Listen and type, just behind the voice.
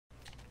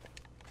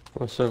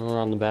We'll circle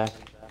around the back.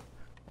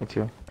 Me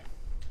too.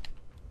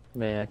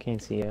 Man, I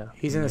can't see you.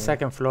 He's in the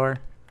second floor.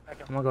 I'm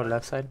gonna go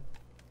left side.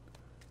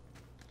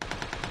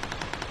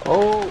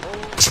 Oh!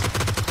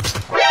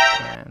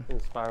 Man. In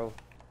spiral.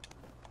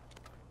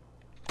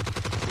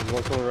 There's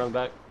one coming around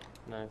back.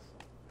 Nice.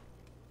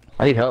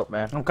 I need help,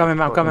 man. I'm coming.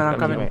 I'm coming. I'm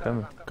coming.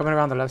 Coming. Coming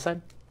around the left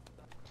side.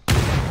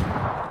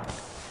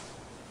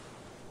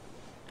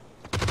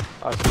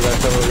 I'll see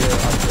that over here.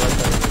 I'll see that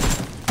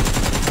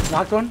over here.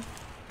 Knocked one.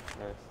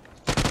 Nice.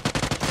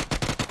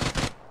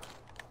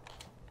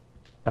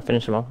 I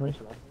finished him off.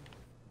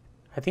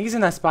 I think he's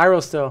in that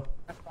spiral still.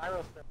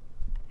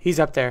 He's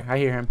up there. I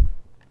hear him.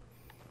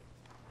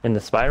 In the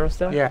spiral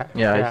still? Yeah.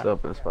 Yeah, he's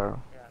up in the spiral.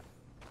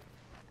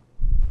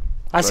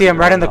 I see him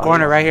right in the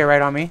corner, right here,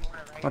 right on me.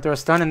 I'm gonna throw a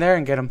stun in there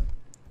and get him.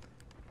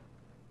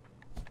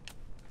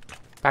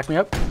 Back me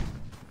up.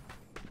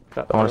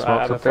 I want to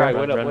smoke up there.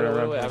 Wait up,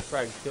 wait. I'm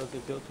fragged.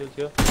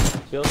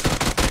 Chill.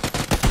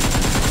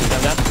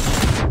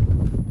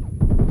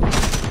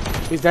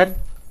 He's dead.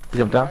 He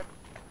jumped down.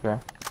 Okay.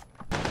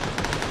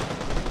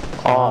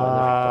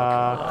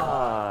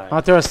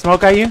 I'll throw a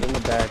smoke at you. In the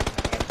back.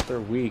 They're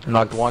weak.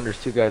 Knocked one.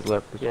 There's two guys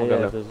left. There's one guy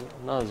left. There's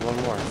one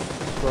more.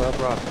 Just go up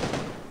rock.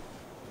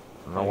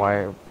 I don't know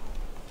why.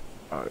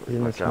 He's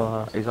in the small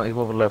house. He's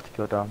moving left to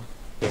kill down.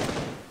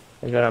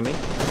 You got on me?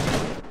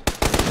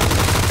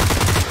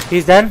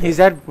 He's dead. He's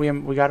dead. We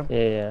got him.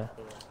 Yeah.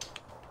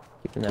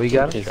 We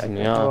got him? Pissing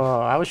me off.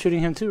 Oh, I was shooting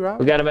him too, Rob.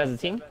 We got him as a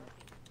team?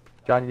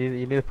 John, you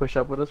need to push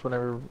up with us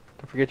whenever.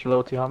 Don't forget your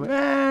level 2 helmet.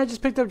 Man, I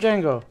just picked up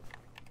Django.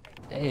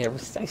 Hey,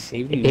 I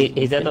saved you.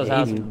 He's at those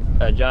houses.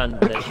 John,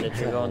 that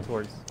you're going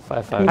towards.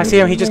 5-5. I see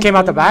him. He just came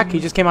out the back.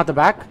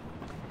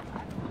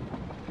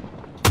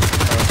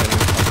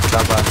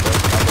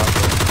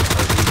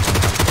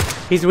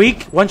 He's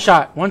weak. One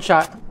shot.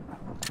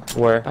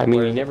 Where? I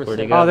mean, you never Where'd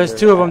said he go? Oh, there's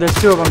two of them.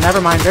 Never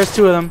mind. There's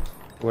two of them.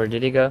 Where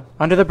did he go?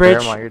 Under the bridge.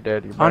 Never mind, you're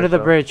dead. You're by Under the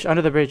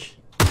yourself. bridge.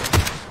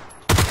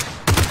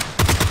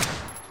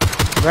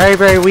 Very,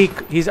 very weak.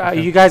 He's.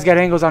 You guys get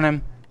angles on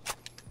him.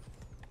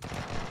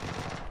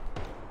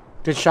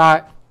 Good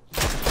shot.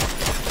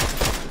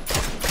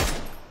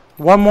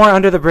 One more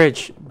under the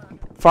bridge.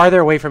 Farther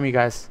away from you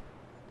guys.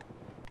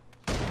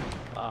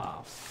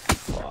 Oh,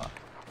 fuck.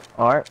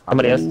 Alright.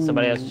 Somebody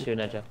else is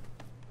shooting at you.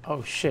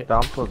 Oh shit.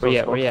 Down. Where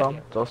you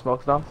at? Throw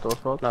smokes down. Throw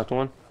smokes. Knocked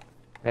one.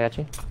 I got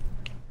you.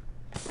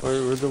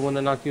 Where's the one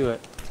that knocked you at?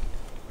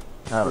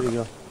 I Where'd don't you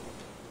know. go?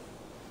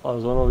 Oh,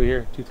 there's one over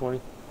here.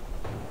 220.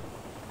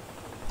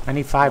 I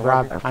need 5,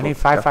 Rob. I need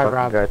 5,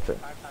 Rob. I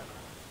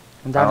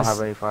I'm down don't to have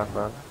any 5.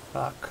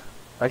 fuck.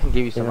 I can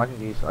give you some. I can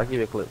give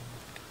you a clip.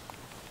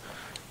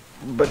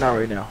 But not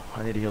right now.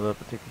 I need to heal up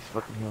and take these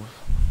fucking heals.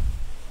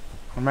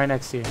 I'm right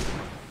next to you.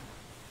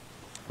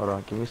 Hold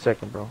on. Give me a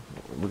second, bro.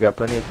 We got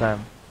plenty of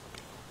time.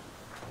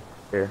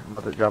 Here. I'm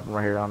about to drop him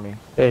right here on me.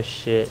 Good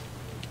shit.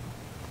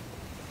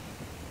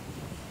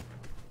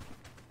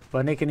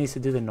 But Nick needs to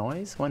do the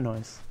noise? What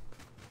noise?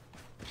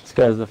 This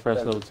guy's the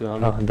first level 2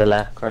 on me. Oh, the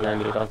last. Car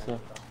 98 also.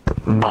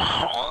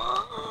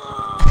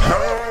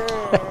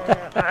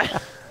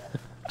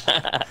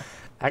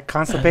 That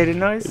constipated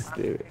noise?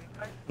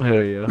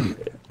 Hell yeah.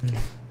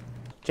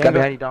 Got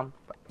behind you, Dom.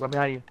 Got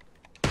behind you.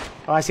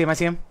 Oh, I see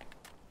him.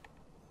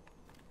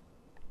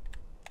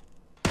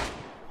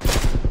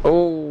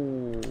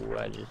 Oh,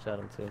 I just shot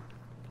him too.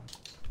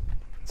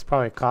 It's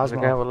probably Does the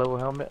guy have Cosmo. a level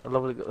helmet? A good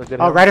Oh,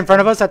 helmet? right in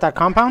front of us at that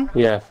compound?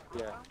 Yeah.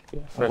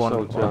 First going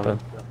level 2 on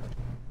me.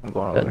 I'm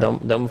going over there.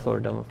 Don't move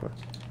forward.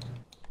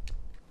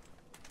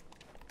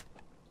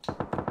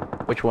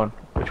 Which one?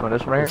 This one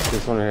right here?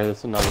 This one right here.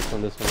 This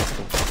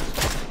one.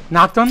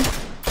 Knocked one?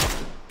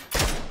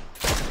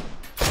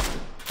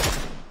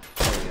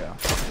 Oh, yeah.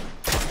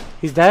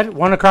 He's dead.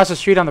 One across the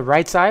street on the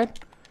right side.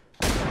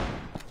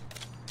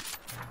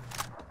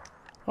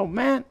 Oh,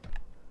 man.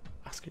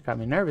 Oscar got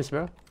me nervous,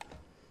 bro.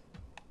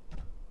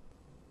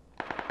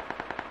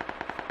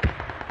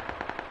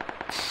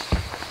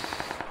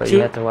 But Two-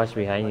 you have to watch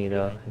behind you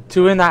though.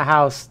 Two in that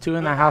house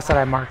that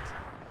I marked.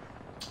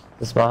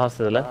 The small house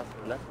to the left?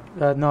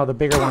 No, the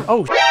bigger one.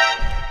 Oh,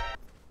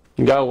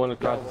 You got one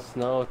across the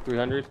snow,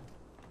 300.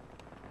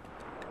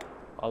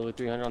 All the way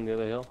 300 on the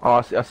other hill. Oh,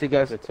 I see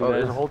guys. The two Oh,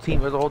 there's a guys. whole team.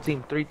 There's a whole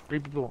team. Three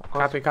people.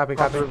 Copy.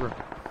 Across the river.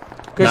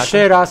 Good Knocked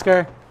shit,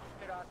 Oscar.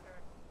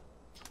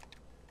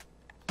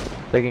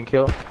 They can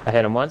kill. I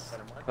hit him once.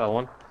 Got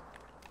one.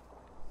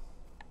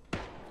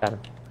 Got him.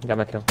 Got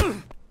my kill.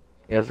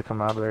 He has to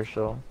come out of there,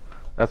 so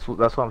that's what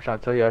I'm trying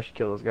to tell you. I should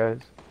kill those guys.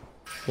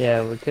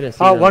 Yeah, we couldn't see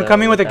Oh, them, one though,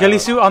 coming with a ghillie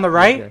suit on the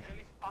right.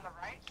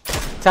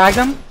 Tagged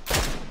him.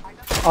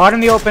 Out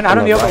in the open.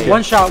 Right.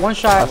 One shot.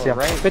 I see him.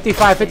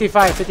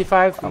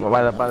 55. I'm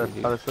by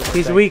the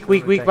He's weak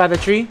by the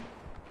tree.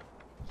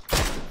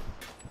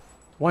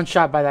 One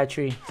shot by that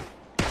tree.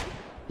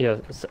 Yo,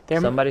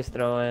 somebody's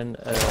throwing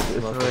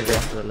smoke another guy.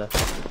 to the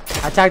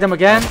left. I tagged him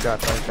again.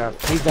 Nice shot.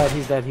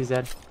 He's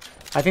dead.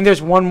 I think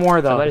there's one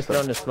more though. Somebody's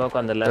throwing the smoke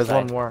on the left There's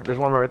side. one more. There's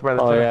one right by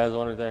the Oh tree. yeah, there's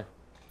one right there.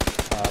 By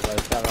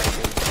the shot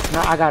right there.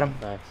 No, I got him.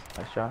 Nice.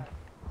 Nice shot.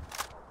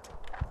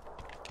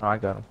 Oh, I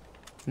got him.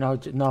 No,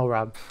 no,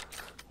 Rob.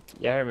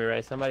 You heard me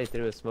right. Somebody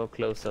threw a smoke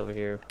close over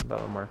here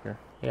about a marker.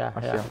 Yeah,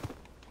 I see yeah. him.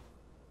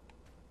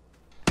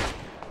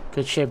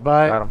 Good shit,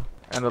 bud. Got him.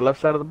 And the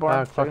left side of the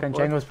barn. Fucking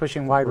Django's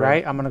pushing wide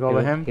right. I'm gonna go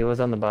with him. He was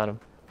on the bottom.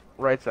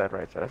 Right side,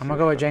 right side. I'm gonna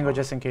go with Django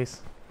just in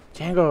case.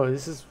 Django,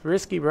 this is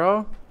risky,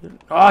 bro.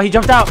 Oh, he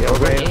jumped out. Yeah, we're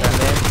going in,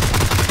 man.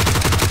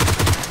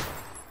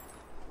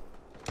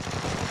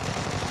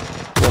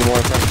 One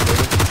more time.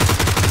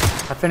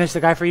 I finished the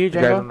guy for you,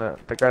 Django.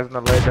 The guy's on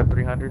the ledge at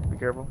 300. Be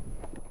careful.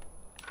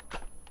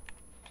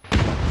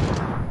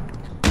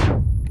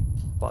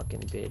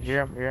 Fucking bitch.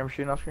 You hear him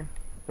shooting off screen?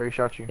 Or he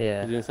shot you?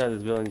 Yeah. He's inside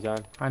this building,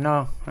 John. I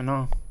know.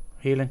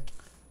 Healing.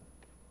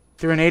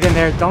 Threw an 8 in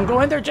there. Don't go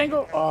in there,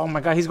 Django. Oh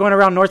my god, he's going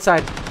around north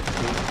side.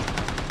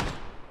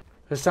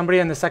 There's somebody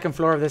on the second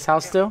floor of this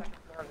house still.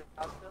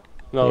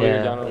 No, over here,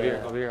 Yeah. John. Over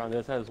here, on the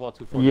other side of this wall,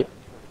 240.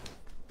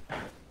 Yeah.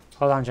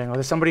 Hold on, Django.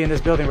 There's somebody in this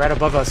building right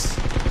above us.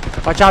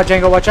 Watch out,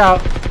 Django. Watch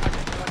out.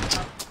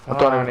 I'm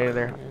throwing a grenade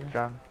there,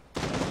 John.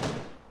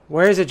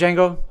 Where is it,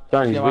 Django?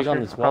 John, he's Yeah, weak Oscar. on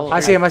this wall. I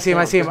see him. He's weak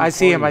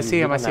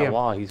on that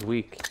wall. He's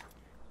weak.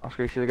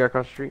 Oscar, you see the guy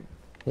across the street?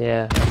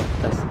 Yeah.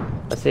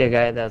 I see a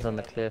guy that's on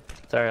the cliff.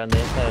 Sorry, on the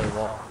inside of the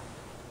wall.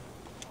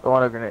 Don't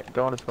want a grenade.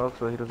 Don't want to smoke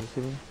so he doesn't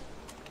see me.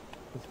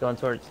 He's going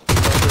towards.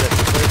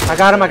 I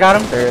got him.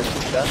 There he is.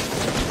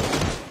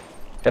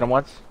 Hit him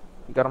once.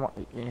 You got him.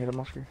 You hit him,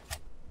 Oscar.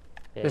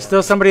 Yeah. There's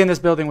still somebody in this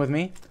building with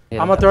me.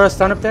 Yeah. I'm gonna throw a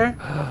stun up there.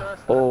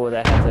 Oh,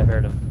 that has to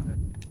hurt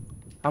him.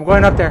 I'm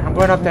going up there.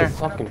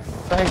 Fucking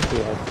thank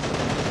you.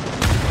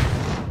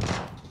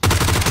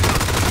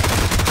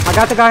 I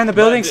got the guy in the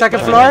building, second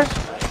floor.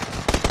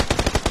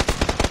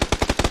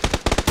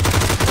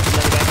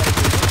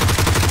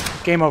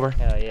 Game over.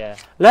 Hell yeah.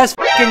 Let's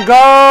fucking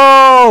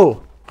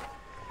go!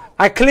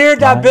 I cleared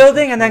that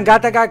building and then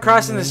got that guy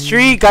crossing the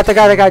street. Got the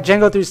guy that got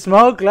Django through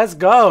smoke. Let's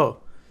go.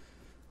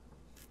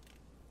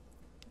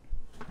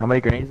 How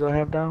many grenades do I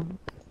have down?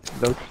 Is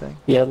that what you're saying?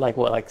 He had like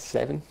what, like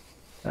 7?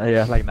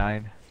 Yeah, like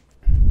 9.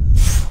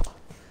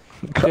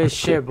 Good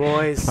shit,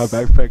 boys. My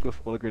backpack was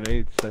full of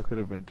grenades. That could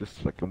have been just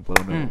fucking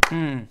blown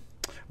up.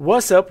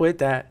 What's up with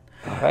that?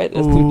 Alright,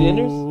 let's do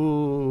dinners.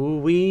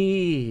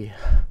 Ooh-wee.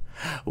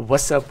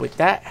 What's up with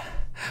that?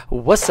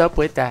 What's up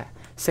with that?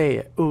 Say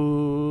it.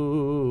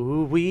 Ooh-wee.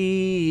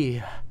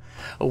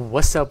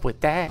 What's up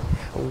with that?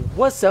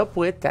 What's up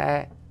with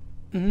that?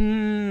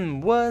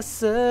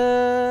 What's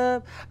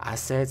up? I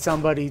said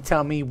somebody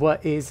tell me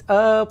what is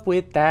up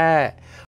with that.